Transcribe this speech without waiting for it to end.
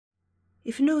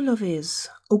If no love is,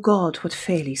 O God, what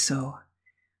fail I so?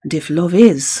 And if love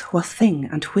is, what thing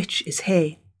and which is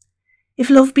he?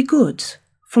 If love be good,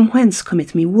 from whence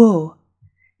cometh me woe?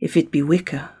 If it be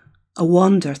wicked, a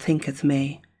wonder thinketh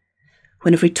me,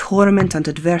 when every torment and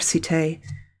adversity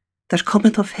that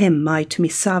cometh of him might to me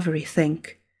savoury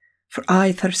think, for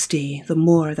I thirsty the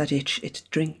more that itch it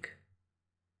drink.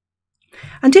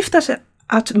 And if that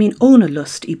at mine own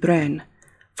lust I bren,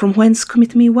 from whence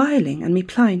cometh me wiling and me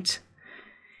plaint?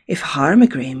 If harm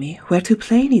agree me, whereto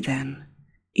plain I then?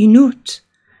 I noot,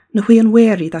 no way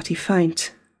unwary that I find.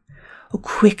 O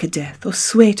quick a death, O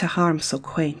sweet a harm so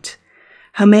quaint,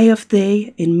 how may of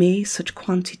thee in me such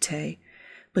quantity,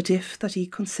 but if that I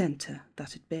consente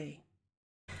that it be?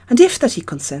 And if that I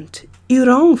consent, I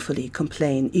wrongfully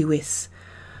complain I wis,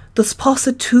 thus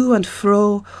possed to and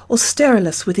fro, O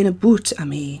sterilus within a boot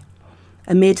am I,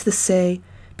 amid the say,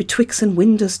 betwixen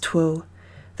windows two,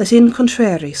 that in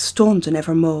contrary stonden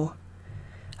evermo.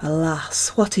 Alas,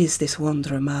 what is this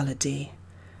wonder malady?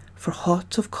 For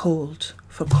hot of cold,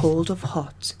 for cold of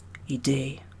hot, I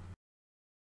dey.